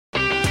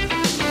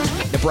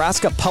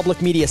Nebraska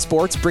Public Media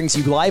Sports brings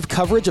you live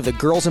coverage of the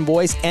girls and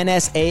boys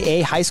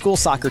NSAA High School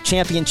Soccer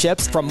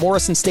Championships from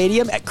Morrison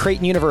Stadium at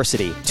Creighton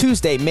University.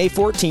 Tuesday, May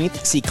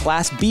 14th, see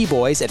Class B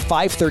boys at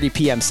 5:30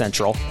 p.m.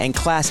 Central and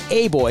Class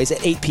A boys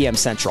at 8 p.m.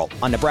 Central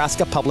on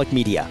Nebraska Public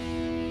Media.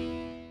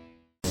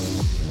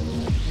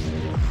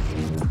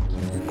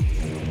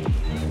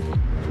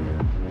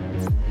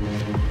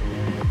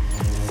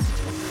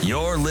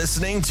 You're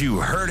listening to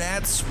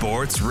Hurrdat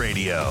Sports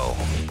Radio.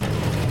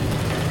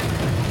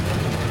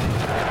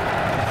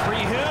 Free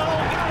Hill,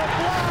 got it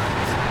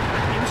blocked.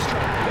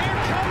 Here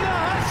come the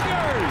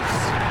Huskers.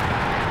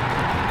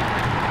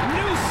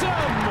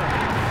 Newsom.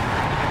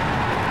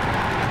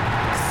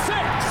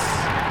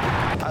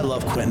 6. I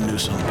love Quentin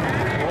Newsom.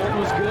 Hold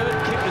was good.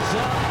 Kick is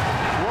up.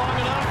 Long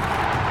enough.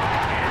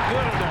 And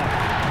good enough.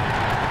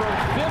 From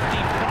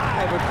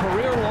 55, a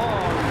career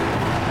long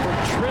for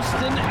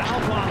Tristan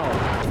Albano.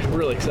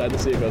 Really excited to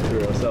see it go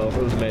through, so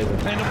it was amazing.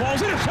 And the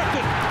ball's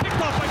intercepted. Picked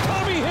off by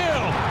Tommy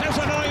Hill. There's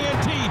an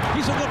INT.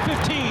 He's at the 15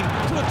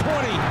 to the 20.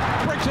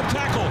 Breaks a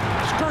tackle.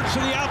 Skirts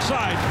to the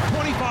outside.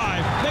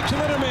 25. Makes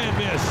another man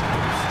miss.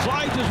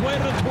 Slides his way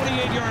to the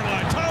 28-yard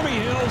line. Tommy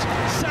Hill's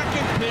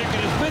second pick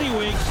in as many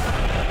weeks.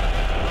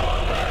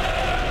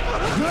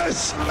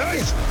 This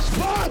is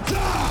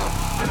Sparta!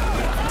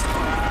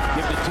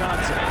 Give to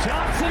Johnson.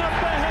 Johnson up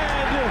the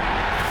head.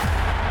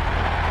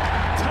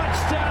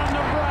 Touchdown,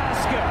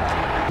 Nebraska.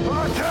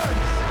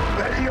 Spartans,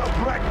 ready your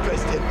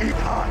breakfast and eat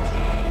hot.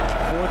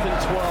 4th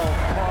and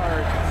 12,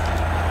 Card.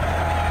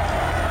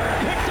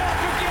 Picked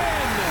off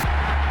again.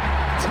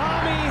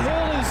 Tommy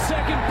Hill, his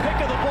second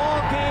pick of the ball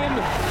game.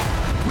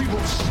 We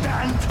will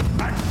stand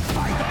and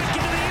fight. Back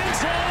into the end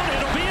zone.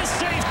 It'll be a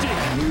safety.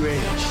 A new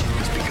age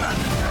has begun.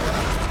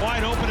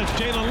 Wide open, it's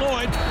Jalen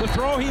Lloyd. The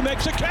throw, he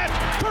makes a catch.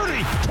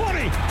 30,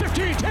 20,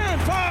 15, 10,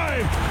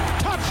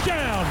 5.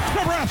 Touchdown,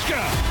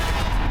 Nebraska.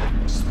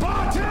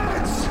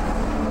 Spartans,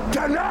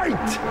 tonight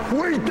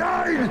we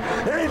dine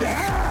in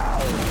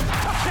hell.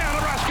 Touchdown,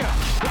 Nebraska.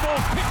 The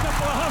ball's picked up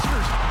by the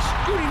Huskers.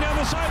 Scooting down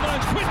the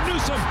sidelines. Quentin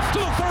Newsom to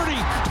the 30,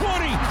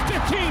 20,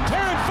 15,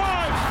 10,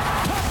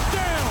 5.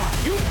 Touchdown.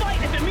 You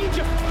fight if it means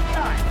you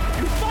die.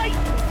 You fight,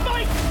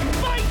 fight,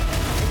 fight.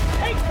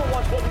 Take for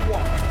once what we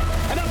want.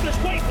 And I'm just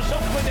waiting for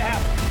something good to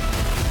happen.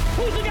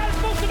 Who's the guy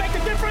that's supposed to make the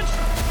difference?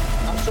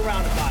 I'm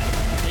surrounded by it.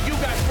 And you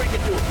guys bring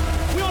it to it.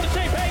 We on the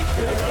same page?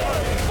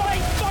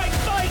 Fight, fight,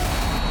 fight.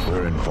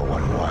 We're in for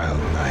one wild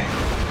night.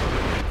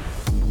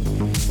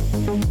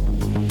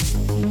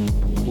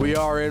 We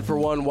are in for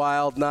one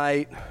wild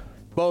night,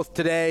 both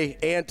today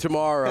and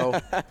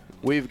tomorrow.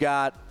 We've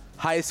got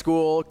high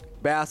school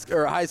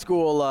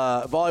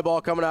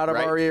volleyball coming out of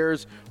our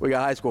ears. We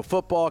got high school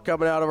football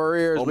coming out of our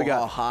ears. We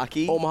got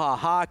Omaha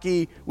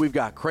hockey. We've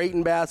got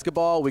Creighton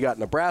basketball. We got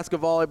Nebraska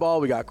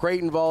volleyball. We got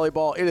Creighton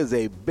volleyball. It is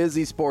a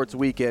busy sports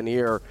weekend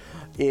here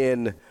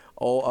in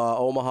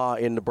Omaha,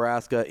 in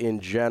Nebraska in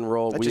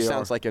general. That just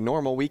sounds like a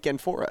normal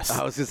weekend for us.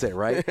 I was going to say,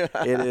 right?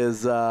 It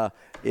is.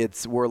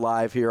 We're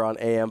live here on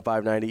AM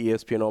 590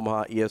 ESPN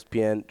Omaha,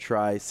 ESPN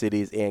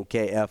Tri-Cities, and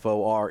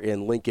KFOR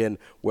in Lincoln.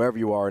 Wherever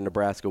you are in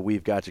Nebraska,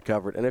 we've got you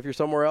covered. And if you're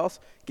somewhere else,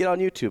 get on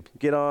YouTube,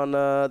 get on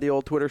the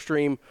old Twitter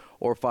stream,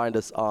 or find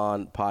us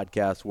on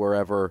podcast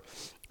wherever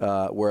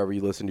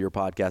you listen to your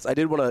podcast. I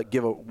did want to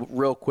give a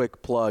real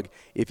quick plug.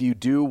 If you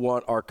do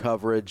want our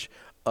coverage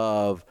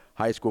of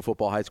high school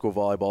football, high school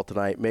volleyball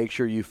tonight, make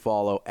sure you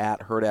follow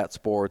at Hurrdat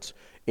Sports,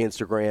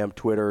 Instagram,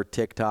 Twitter,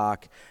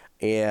 TikTok,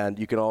 and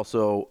you can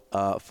also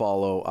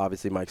follow,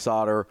 obviously, Mike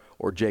Sauter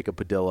or Jacob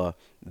Padilla.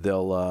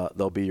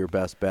 They'll be your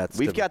best bets.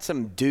 We've got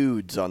some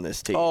dudes on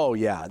this team. Oh,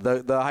 yeah.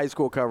 The high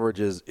school coverage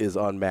is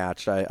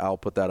unmatched. I'll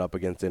put that up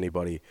against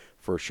anybody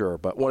for sure.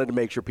 But wanted to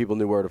make sure people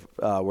knew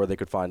where they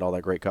could find all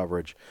that great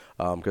coverage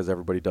because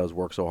everybody does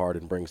work so hard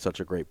and bring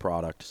such a great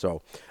product.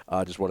 So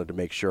just wanted to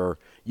make sure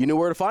you knew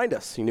where to find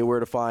us. You knew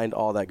where to find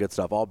all that good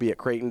stuff. I'll be at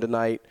Creighton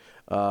tonight.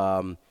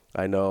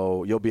 I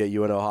know you'll be at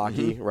UNO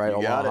hockey, right?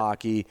 Omaha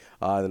hockey.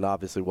 And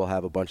obviously we'll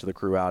have a bunch of the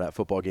crew out at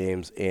football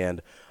games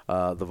and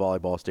the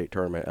volleyball state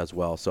tournament as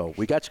well. So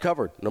we got you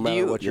covered no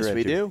matter what you're into.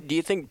 Yes, we do. Do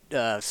you think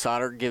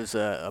Sauter gives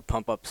a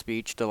pump-up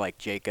speech to, like,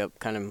 Jacob,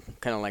 kind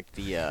of like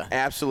the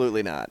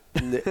Absolutely not.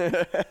 And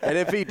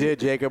if he did,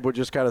 Jacob would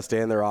just kind of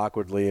stand there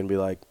awkwardly and be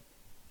like,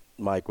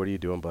 Mike, what are you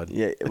doing, bud?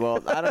 Yeah,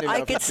 well, I don't even know.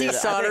 I could see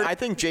Sauter. I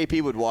think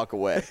JP would walk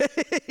away.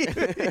 He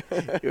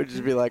would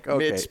just be like,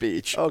 okay.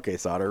 Mid-speech. Okay,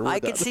 Sauter. I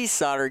could see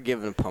Sauter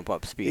giving a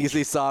pump-up speech. You can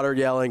see Sauter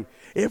yelling,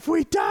 if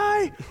we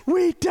die,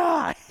 we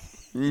die.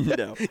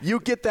 No. You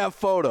get that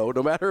photo,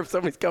 no matter if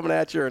somebody's coming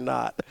at you or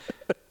not.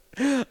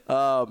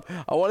 I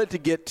wanted to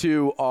get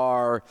to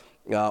our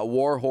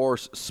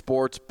Warhorse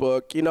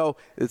Sportsbook. You know,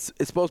 it's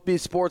supposed to be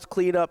sports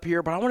cleanup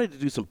here, but I wanted to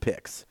do some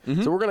picks.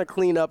 So we're going to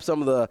clean up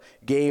some of the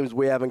games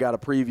we haven't got a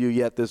preview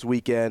yet this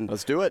weekend.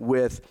 Let's do it.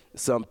 With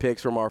some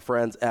picks from our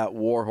friends at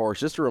Warhorse.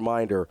 Just a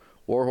reminder,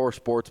 Warhorse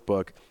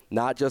Sportsbook,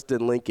 not just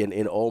in Lincoln,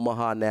 in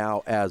Omaha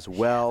now as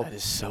well. That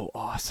is so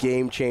awesome.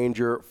 Game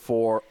changer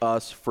for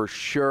us for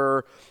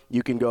sure.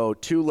 You can go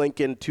to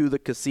Lincoln, to the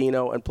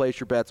casino, and place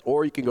your bets,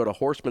 or you can go to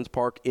Horseman's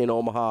Park in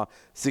Omaha,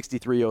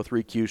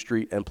 6303 Q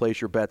Street, and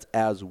place your bets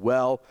as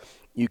well.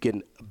 You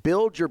can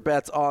build your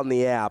bets on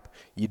the app.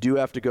 You do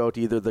have to go to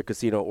either the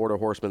casino or to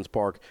Horseman's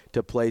Park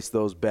to place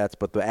those bets,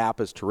 but the app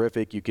is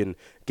terrific. You can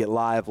get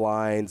live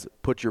lines,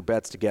 put your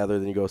bets together,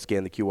 then you go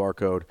scan the QR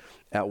code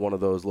at one of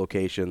those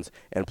locations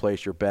and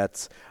place your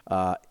bets.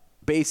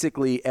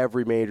 Basically,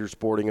 every major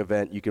sporting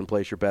event you can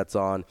place your bets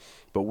on,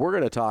 but we're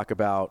going to talk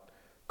about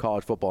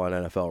college football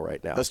and NFL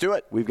right now. Let's do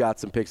it. We've got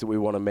some picks that we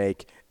want to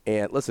make.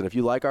 And listen, if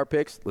you like our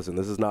picks, listen,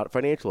 this is not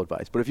financial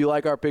advice, but if you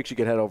like our picks, you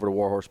can head over to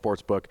Warhorse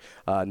Sportsbook.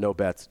 No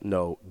bets,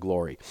 no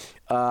glory.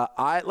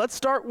 Let's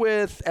start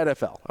with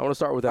NFL. I want to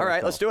start with NFL. All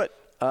right, let's do it.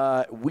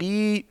 I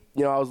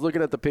was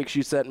looking at the picks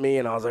you sent me,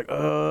 and I was like,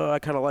 I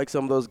kind of like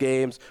some of those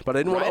games, but I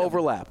didn't want to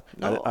overlap.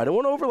 No. I didn't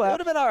want to overlap.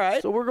 Would have been all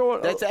right. So we're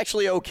going. That's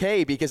actually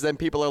okay because then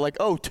people are like,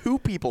 oh, two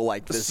people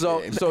like this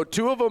game. So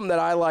two of them that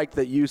I liked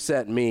that you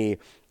sent me.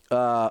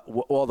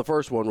 The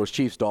first one was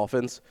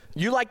Chiefs-Dolphins.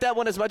 You like that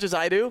one as much as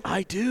I do?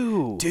 I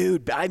do.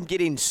 Dude, I'm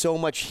getting so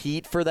much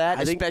heat for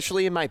that,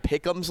 especially in my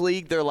Pick'ems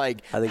league. They're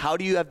like, how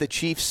do you have the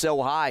Chiefs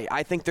so high?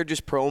 I think they're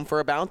just prone for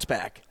a bounce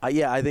back.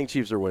 I think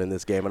Chiefs are winning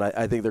this game, and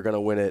I think they're going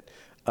to win it.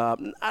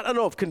 I don't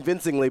know if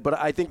convincingly, but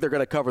I think they're going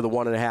to cover the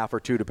 1.5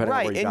 or 2, depending on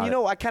where you got it. Right,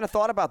 and I kind of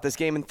thought about this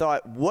game and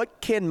thought, what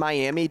can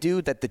Miami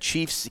do that the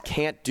Chiefs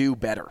can't do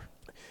better?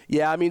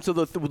 Yeah, I mean, so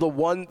the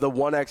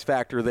one X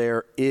factor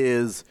there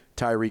is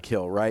Tyreek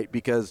Hill, right?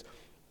 Because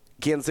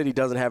Kansas City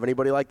doesn't have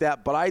anybody like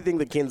that, but I think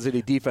the Kansas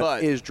City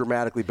defense is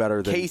dramatically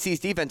better than KC's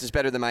defense is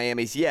better than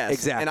Miami's, yes.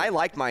 Exactly. And I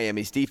like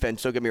Miami's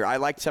defense, don't get me wrong. I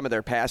like some of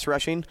their pass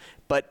rushing,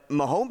 but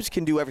Mahomes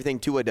can do everything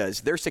Tua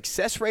does. Their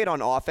success rate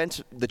on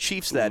offense, the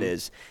Chiefs that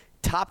is,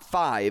 top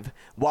 5,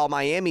 while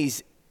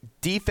Miami's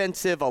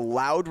defensive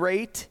allowed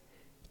rate,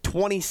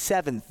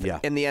 27th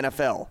in the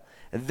NFL.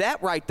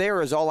 That right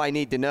there is all I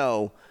need to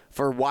know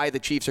for why the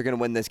Chiefs are going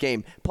to win this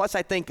game. Plus,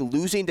 I think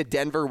losing to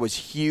Denver was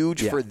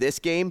huge for this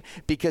game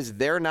because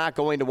they're not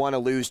going to want to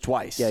lose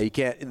twice. Yeah, you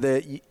can't.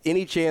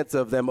 Any chance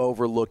of them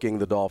overlooking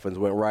the Dolphins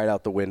went right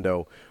out the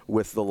window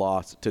with the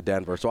loss to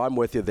Denver. So I'm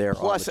with you there.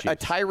 Plus, on the a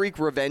Tyreek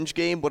revenge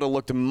game would have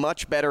looked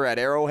much better at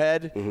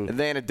Arrowhead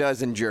than it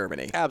does in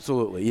Germany.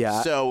 Absolutely,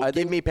 yeah. So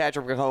give me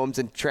Patrick Mahomes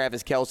and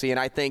Travis Kelce, and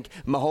I think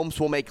Mahomes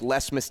will make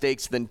less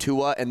mistakes than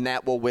Tua, and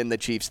that will win the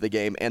Chiefs the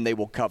game, and they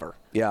will cover.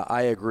 Yeah,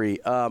 I agree.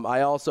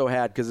 I also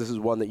had, because this is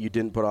one that you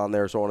didn't put on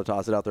there, so I want to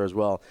toss it out there as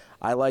well.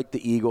 I like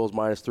the Eagles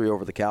 -3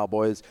 over the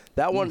Cowboys.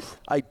 That one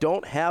I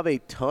don't have a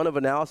ton of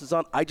analysis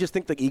on. I just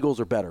think the Eagles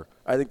are better.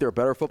 I think they're a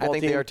better football team. I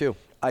think they are too.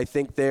 I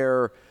think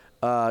they're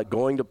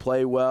going to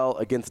play well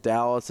against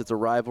Dallas. It's a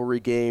rivalry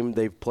game.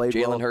 They've played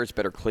well. Jalen Hurts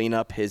better clean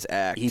up his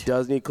act. He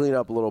does need to clean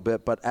up a little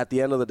bit, but at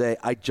the end of the day,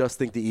 I just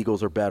think the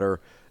Eagles are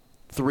better.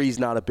 3's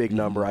not a big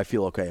number. I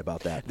feel okay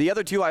about that. The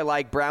other two I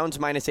like, Browns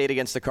 -8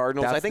 against the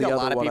Cardinals. I think a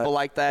lot of people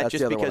like that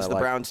just because the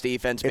Browns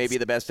defense may be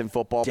the best in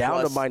football.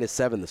 Down to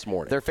 -7 this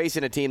morning. They're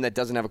facing a team that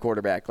doesn't have a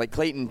quarterback. Like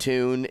Clayton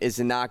Tune is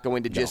not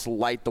going to just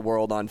light the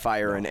world on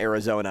fire in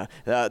Arizona.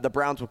 The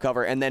Browns will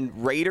cover. And then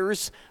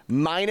Raiders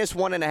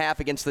 -1.5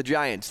 against the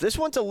Giants. This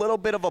one's a little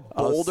bit of a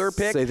bolder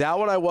pick. Say that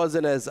one I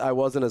wasn't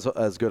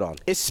as good on.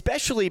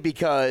 Especially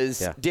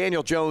because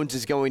Daniel Jones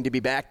is going to be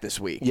back this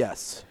week.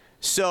 Yes.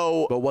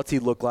 So, but what's he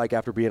look like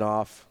after being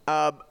off?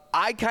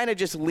 I kind of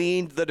just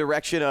leaned the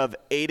direction of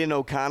Aiden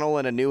O'Connell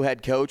and a new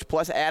head coach.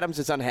 Plus, Adams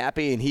is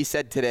unhappy, and he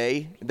said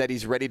today that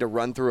he's ready to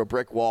run through a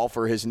brick wall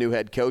for his new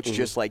head coach,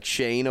 just like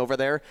Shane over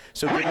there.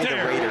 So give me the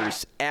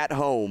Raiders at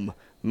home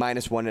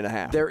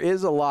 -1.5. There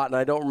is a lot, and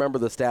I don't remember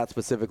the stats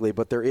specifically,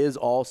 but there's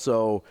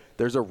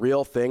a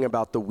real thing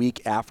about the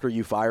week after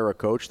you fire a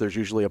coach. There's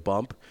usually a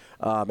bump,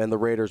 and the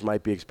Raiders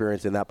might be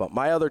experiencing that bump.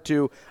 My other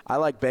two, I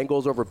like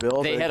Bengals over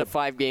Bills. They had a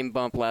 5-game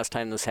bump last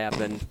time this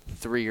happened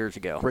 3 years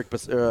ago. Rich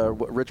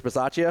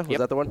Bisaccia, was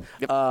that the one?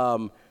 Yep.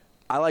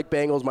 I like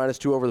Bengals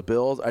 -2 over the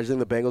Bills. I just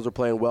think the Bengals are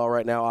playing well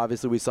right now.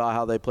 Obviously, we saw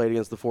how they played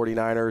against the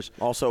 49ers.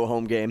 Also a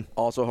home game.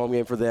 Also a home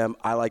game for them.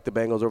 I like the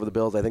Bengals over the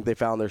Bills. I think they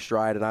found their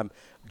stride, and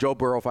Joe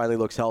Burrow finally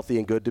looks healthy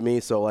and good to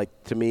me. So,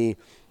 to me,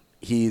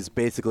 he's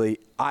basically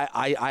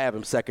I have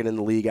him second in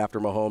the league after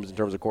Mahomes in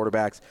terms of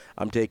quarterbacks.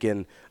 I'm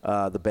taking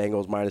the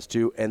Bengals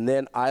 -2. And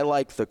then I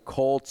like the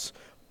Colts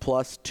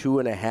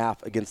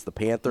 +2.5 against the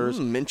Panthers.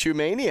 Minshew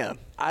mania.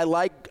 I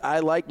like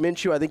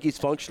Minshew. I think he's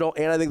functional,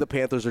 and I think the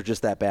Panthers are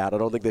just that bad. I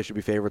don't think they should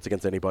be favorites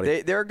against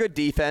anybody. They're a good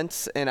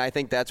defense, and I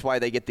think that's why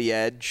they get the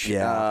edge.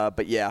 Yeah.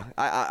 But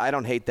I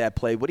don't hate that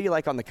play. What do you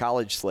like on the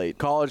college slate?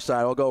 College side,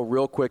 I'll go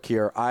real quick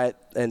here.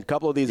 And a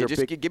couple of these are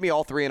just big. Give me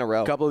all 3 in a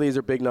row. A couple of these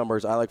are big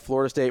numbers. I like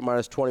Florida State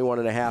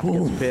 -21.5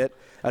 against Pitt.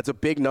 That's a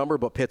big number,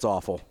 but Pitt's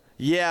awful.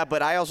 Yeah,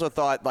 but I also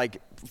thought,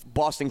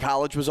 Boston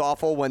College was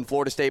awful when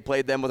Florida State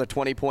played them with a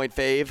 20-point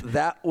fave.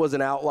 That was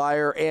an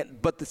outlier,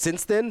 but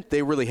since then,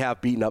 they really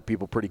have beaten up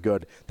people pretty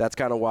good. That's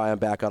kind of why I'm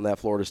back on that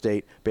Florida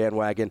State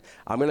bandwagon.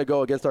 I'm going to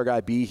go against our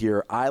guy B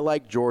here. I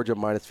like Georgia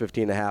minus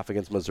 15.5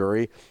 against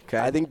Missouri. Okay.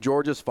 I think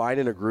Georgia's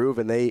finding a groove,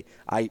 and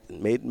I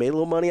made a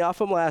little money off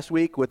them last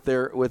week with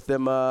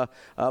them up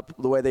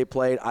the way they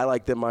played. I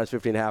like them minus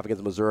 15.5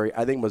 against Missouri.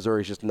 I think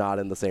Missouri's just not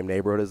in the same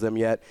neighborhood as them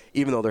yet,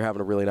 even though they're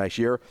having a really nice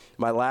year.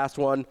 My last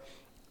one,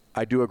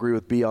 I do agree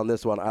with B on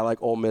this one. I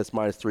like Ole Miss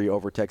minus 3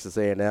 over Texas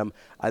A&M.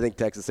 I think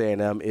Texas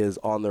A&M is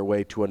on their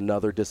way to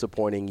another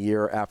disappointing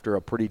year after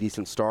a pretty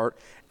decent start.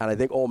 And I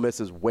think Ole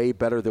Miss is way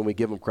better than we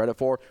give them credit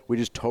for. We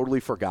just totally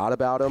forgot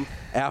about them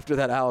after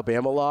that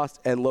Alabama loss.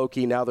 And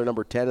low-key, now they're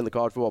number 10 in the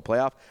college football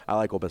playoff. I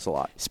like Ole Miss a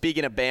lot.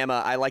 Speaking of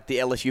Bama, I like the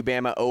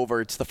LSU-Bama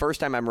over. It's the first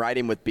time I'm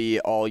riding with B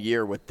all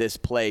year with this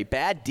play.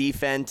 Bad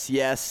defense,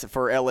 yes,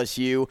 for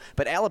LSU.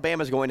 But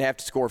Alabama's going to have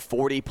to score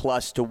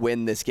 40-plus to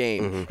win this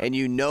game. Mm-hmm. And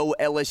you know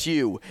LSU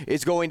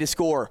is going to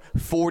score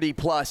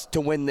 40-plus to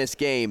win this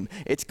game.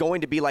 It's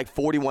going to be like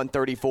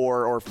 41-34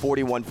 or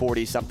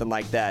 41-40, something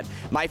like that.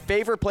 My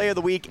favorite play of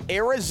the week,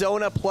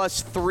 Arizona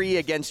plus 3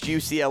 against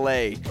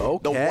UCLA.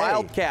 Okay. The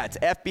Wildcats,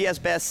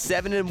 FBS best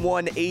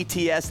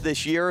 7-1 ATS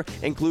this year,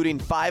 including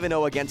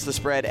 5-0 against the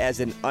spread as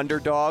an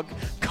underdog,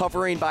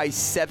 covering by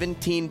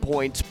 17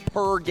 points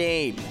per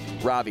game.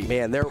 Ravi,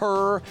 man, they're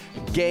per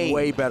game.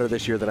 Way better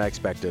this year than I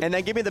expected. And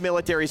then give me the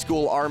military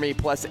school Army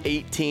plus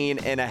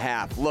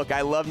 18.5. Look,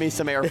 I love me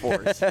some Air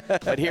Force,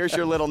 but here's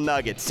your little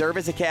nugget.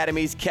 Service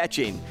academies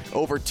catching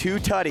over 2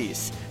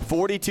 tutties.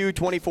 42,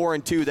 24,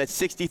 and 2.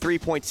 That's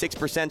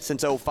 63.6%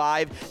 since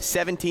 05.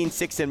 17,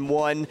 6, and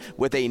 1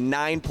 with a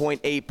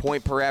 9.8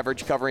 point per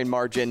average covering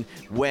margin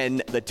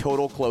when the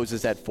total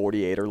closes at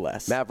 48 or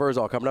less. Matt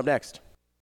Verzal coming up next.